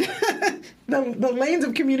lanes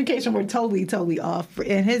of communication were totally off.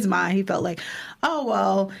 In his mind, he felt like, oh,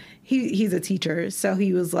 well, he's a teacher. So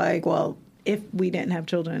he was like, well, if we didn't have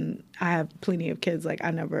children, I have plenty of kids. Like,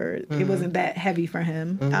 it wasn't that heavy for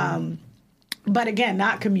him. But again,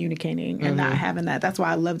 not communicating and not having that. That's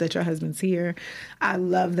why I love that your husband's here. I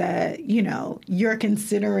love that, you're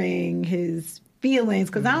considering his feelings,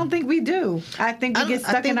 because I don't think we do. I think we get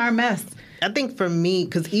stuck in our mess. I think for me,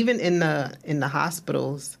 because even in the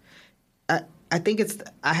hospitals, I think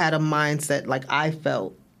I had a mindset like I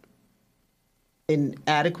felt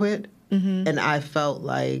inadequate, and I felt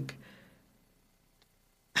like,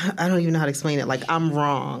 I don't even know how to explain it, like I'm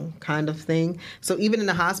wrong kind of thing. So even in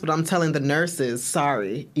the hospital, I'm telling the nurses,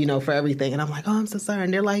 sorry, for everything. And I'm like, oh, I'm so sorry.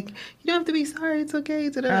 And they're like, you don't have to be sorry. It's okay.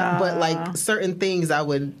 But like certain things I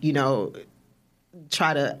would,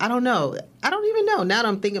 try to, I don't know. I don't even know. Now that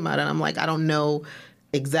I'm thinking about it, I'm like, I don't know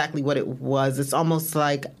exactly what it was. It's almost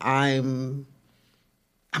like I'm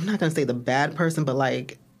not going to say the bad person, but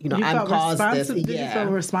like, I've caused this. Yeah. You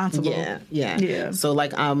feel responsible. Yeah. So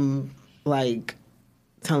like, I'm like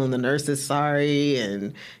telling the nurses sorry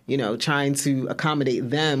and, trying to accommodate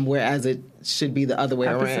them, whereas it should be the other way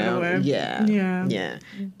around. Yeah.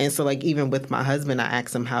 And so like, even with my husband, I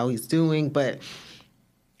asked him how he's doing, but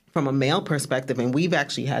from a male perspective, and we've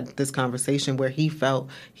actually had this conversation where he felt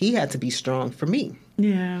he had to be strong for me.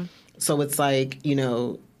 Yeah. So it's like,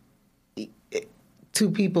 two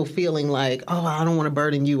people feeling like, oh, I don't want to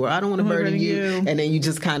burden you, or I don't want to burden you. And then you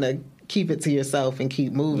just kind of keep it to yourself and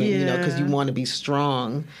keep moving, because you want to be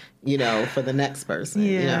strong, for the next person.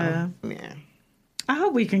 Yeah. I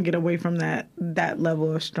hope we can get away from that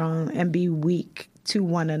level of strong and be weak to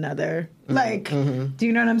one another. Like, do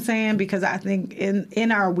you know what I'm saying? Because I think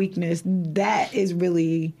in our weakness, that is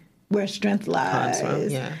really where strength lies.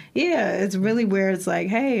 Yeah, it's really where it's like,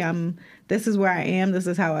 hey, this is where I am. This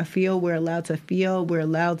is how I feel. We're allowed to feel. We're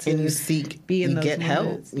allowed to. And you get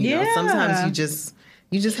help. Sometimes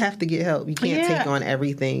you just have to get help. You can't take on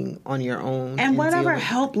everything on your own. And whatever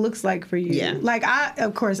help looks like for you. Yeah. Like,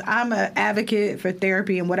 I'm an advocate for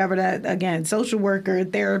therapy and whatever that, again, social worker,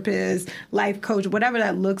 therapist, life coach, whatever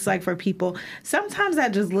that looks like for people. Sometimes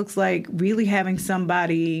that just looks like really having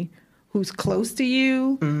somebody who's close to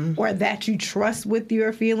you or that you trust with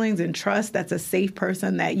your feelings and trust that's a safe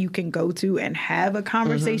person that you can go to and have a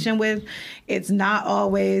conversation with. It's not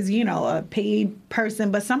always, a paid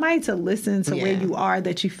person, but somebody to listen to where you are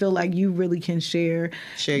that you feel like you really can share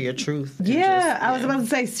your truth. Yeah, I was about to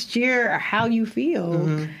say share how you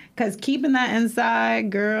feel, because keeping that inside,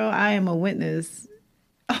 girl, I am a witness.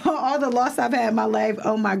 All the loss I've had in my life,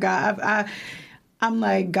 oh my God, I'm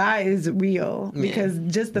like, God is real, because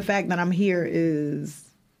just the fact that I'm here is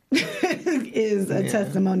a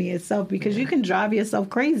testimony itself, because you can drive yourself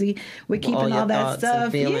crazy with keeping all that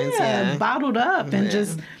stuff bottled up and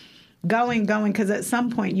just going, because at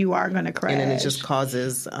some point you are going to crash. And then it just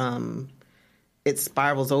causes, it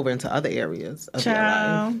spirals over into other areas of your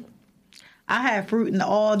life. I had fruit in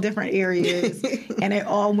all different areas, and it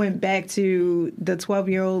all went back to the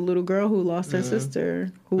 12-year-old little girl who lost her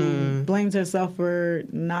sister, who blames herself for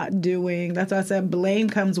not doing. That's why I said blame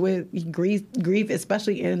comes with grief,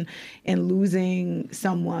 especially in losing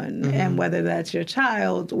someone, and whether that's your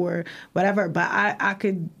child or whatever. But I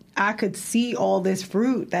could see all this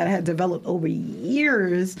fruit that had developed over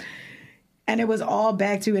years. And it was all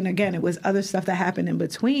back to, and again, it was other stuff that happened in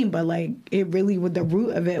between, but like it really, the root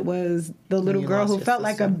of it was the little girl who felt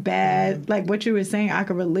like a bad, like what you were saying, I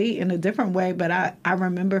could relate in a different way, but I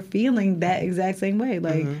remember feeling that exact same way,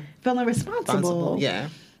 like feeling responsible. Yeah.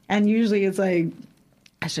 And usually it's like,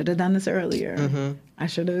 I should have done this earlier. I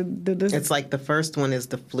should have did this. It's like the first one is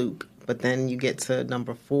the fluke. But then you get to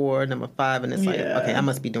number 4, number 5, and it's like, okay, I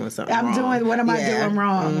must be doing something wrong. What am I doing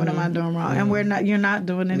wrong? What am I doing wrong? And you're not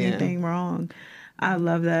doing anything wrong. I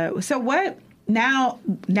love that. So what, now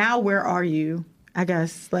where are you? I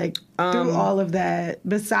guess, like, through all of that,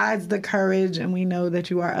 besides the courage, and we know that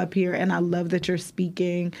you are up here, and I love that you're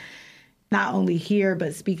speaking, not only here,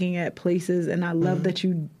 but speaking at places, and I love that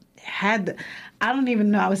you had, I don't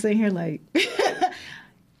even know, I was sitting here like,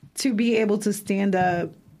 to be able to stand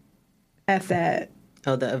up at that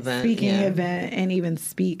the event, speaking event, and even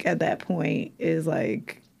speak at that point is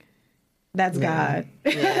like, that's God.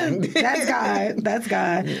 That's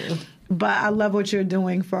God. Yeah. But I love what you're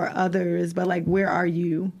doing for others. But like, where are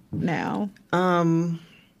you now?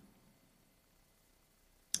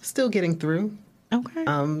 Still getting through. Okay.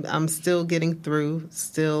 I'm still getting through,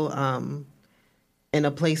 still in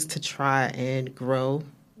a place to try and grow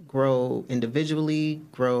individually,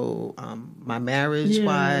 grow my marriage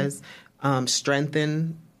wise,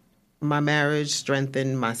 strengthen my marriage,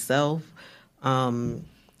 strengthen myself, and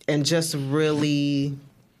just really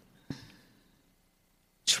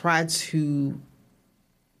try to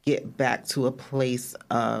get back to a place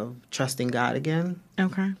of trusting God again.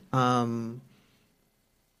 Okay.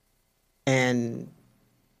 And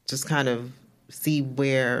just kind of see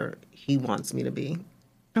where he wants me to be.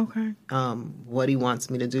 Okay. What he wants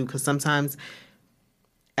me to do. Because sometimes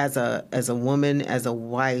as a woman, as a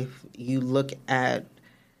wife, you look at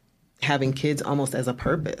having kids almost as a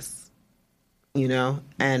purpose, you know?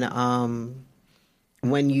 And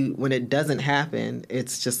when it doesn't happen,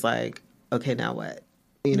 it's just like, okay, now what?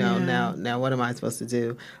 You know, now what am I supposed to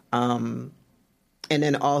do? And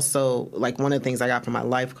then also, like, one of the things I got from my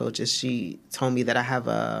life coach is she told me that I have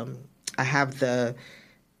I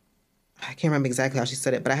can't remember exactly how she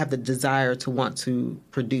said it, but I have the desire to want to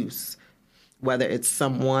produce, whether it's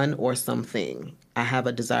someone or something. I have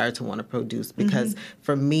a desire to want to produce because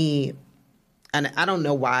for me, and I don't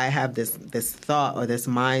know why I have this thought or this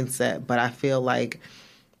mindset, but I feel like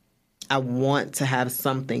I want to have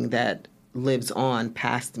something that lives on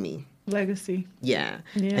past me. Legacy. Yeah.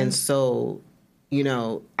 And so, you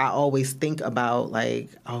know, I always think about like,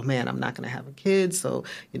 oh man, I'm not going to have a kid. So,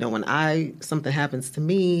 you know, when something happens to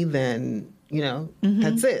me, then, you know,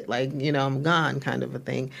 that's it. Like, you know, I'm gone kind of a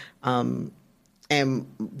thing. And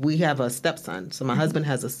we have a stepson. So my husband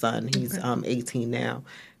has a son. He's 18 now.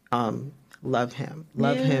 Love him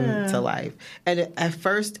to life. And at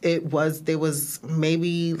first there was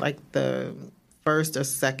maybe like the first or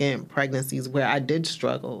second pregnancies where I did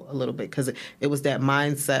struggle a little bit because it was that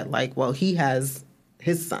mindset like, well, he has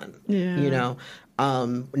his son, you know.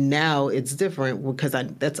 Now it's different because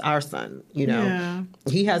that's our son, you know. Yeah.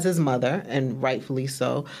 He has his mother, and rightfully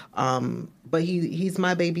so. But he's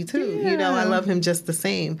my baby too, you know. I love him just the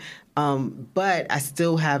same. But I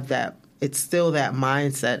still have that. It's still that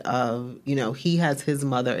mindset of, you know, he has his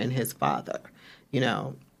mother and his father, you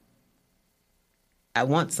know. I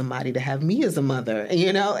want somebody to have me as a mother,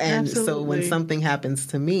 you know? And so when something happens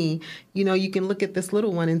to me, you know, you can look at this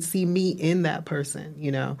little one and see me in that person, you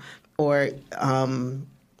know? Or, and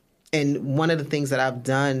one of the things that I've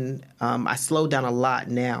done, I slowed down a lot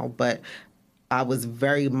now, but I was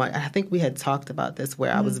very much, I think we had talked about this,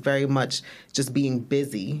 where I was very much just being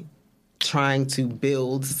busy trying to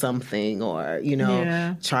build something or, you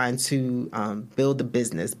know, trying to build a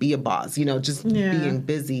business, be a boss, you know, just being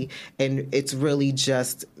busy. And it's really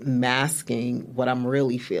just masking what I'm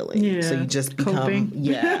really feeling. Yeah. So you just become,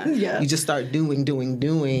 you just start doing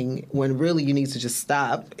when really you need to just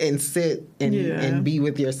stop and sit and be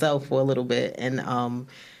with yourself for a little bit. And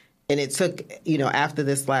it took, you know, after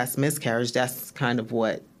this last miscarriage, that's kind of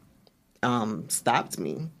what stopped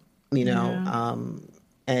me, you know,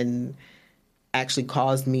 and actually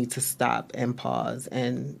caused me to stop and pause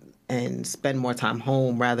and spend more time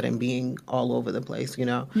home rather than being all over the place, you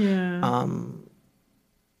know? Yeah.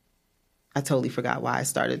 I totally forgot why I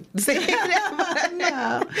started saying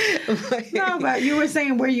that. No, but you were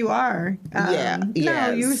saying where you are. No,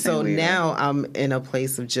 you were saying so now I'm in a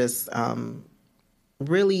place of just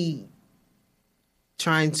really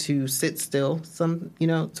trying to sit still, to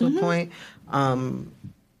a point.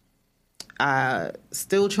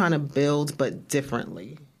 Still trying to build, but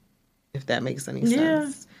differently, if that makes any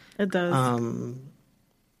sense. Yeah, it does.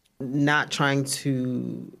 Not trying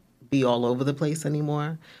to be all over the place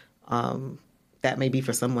anymore. That may be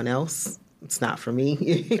for someone else. It's not for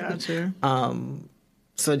me. Gotcha.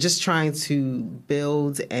 So just trying to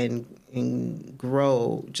build and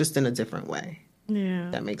grow just in a different way. Yeah.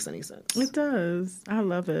 If that makes any sense. It does. I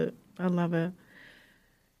love it.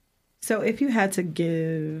 So if you had to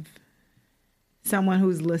give someone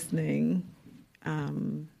who's listening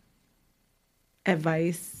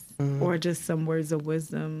advice or just some words of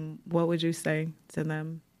wisdom, what would you say to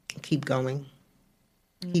them? Keep going.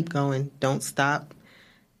 Keep going. Don't stop.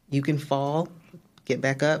 You can fall, get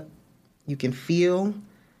back up. You can feel,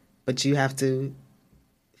 but you have to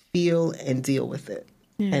feel and deal with it.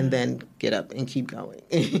 Yeah. And then get up and keep going.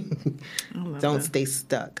 Don't stay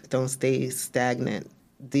stuck. Don't stay stagnant.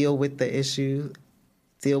 Deal with the issue.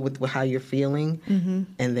 Deal with how you're feeling,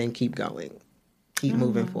 and then keep going. Keep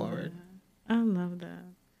moving forward. I love that.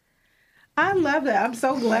 I love that. I'm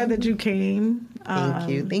so glad that you came. Thank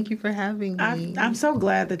you. Thank you for having me. I'm so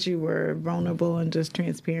glad that you were vulnerable and just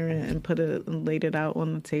transparent and laid it out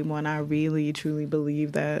on the table. And I really, truly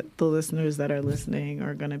believe that the listeners that are listening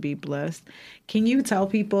are going to be blessed. Can you tell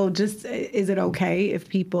people, just, is it okay if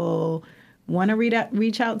people want to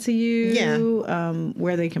reach out to you,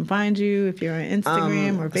 where they can find you, if you're on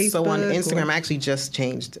Instagram or Facebook? So on Instagram, I actually just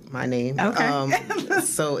changed my name. Okay.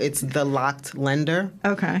 So it's The Locked Lender.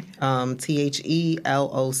 Okay.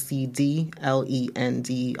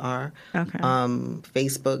 TheLockdLender. Okay.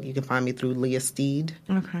 Facebook, you can find me through Leah Steed.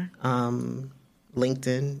 Okay.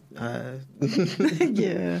 LinkedIn.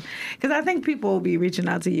 Yeah. Because I think people will be reaching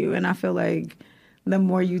out to you, and I feel like the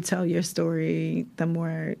more you tell your story, the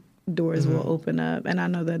more doors will open up, and I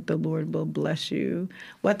know that the Lord will bless you.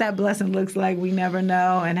 What that blessing looks like, we never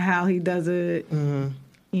know, and how He does it.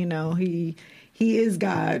 You know, He is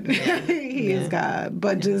God. He is God.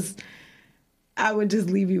 But I would just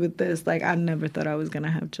leave you with this: like, I never thought I was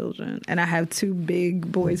gonna have children, and I have 2 big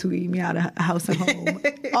boys who eat me out of house and home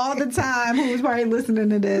all the time. Who was probably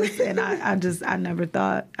listening to this, and I never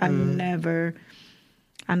thought. I never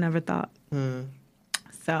thought.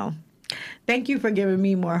 So. Thank you for giving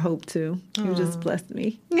me more hope, too. You just blessed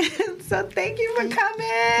me. So thank you for coming.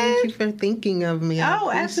 Thank you for thinking of me.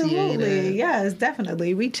 Absolutely. It. Yes,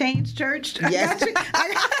 definitely. We changed church. Yes.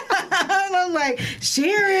 I'm like,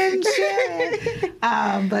 sharing.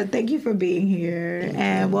 But thank you for being here.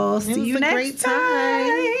 And we'll see you next time.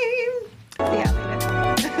 Yeah.